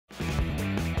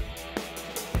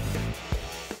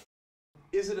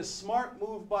Is it a smart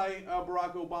move by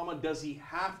Barack Obama? Does he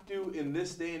have to, in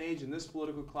this day and age, in this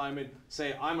political climate,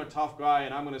 say, I'm a tough guy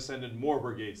and I'm going to send in more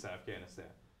brigades to Afghanistan?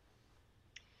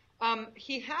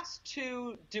 He has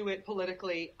to do it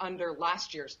politically under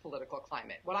last year's political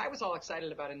climate. What I was all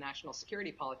excited about in national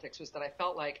security politics was that I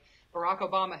felt like Barack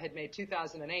Obama had made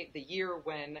 2008 the year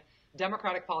when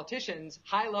Democratic politicians,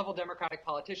 high-level Democratic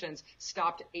politicians,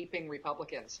 stopped aping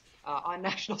Republicans on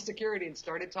national security and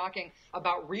started talking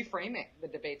about reframing the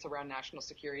debates around national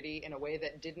security in a way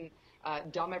that didn't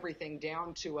dumb everything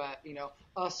down to a,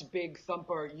 us big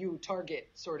thumper, you target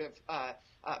sort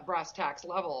of brass tacks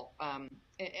level.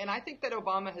 And I think that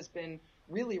Obama has been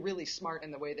really, really smart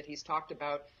in the way that he's talked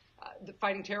about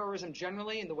fighting terrorism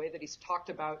generally, in the way that he's talked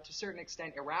about, to a certain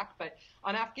extent, Iraq. But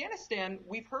on Afghanistan,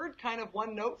 we've heard kind of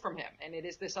one note from him, and it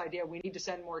is this idea we need to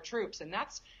send more troops. And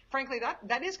that's, frankly,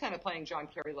 that is kind of playing John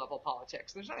Kerry level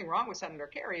politics. There's nothing wrong with Senator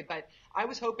Kerry, but I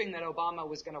was hoping that Obama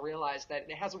was going to realize that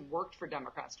it hasn't worked for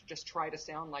Democrats to just try to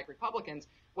sound like Republicans.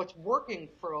 What's working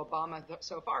for Obama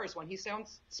so far is when he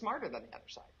sounds smarter than the other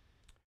side.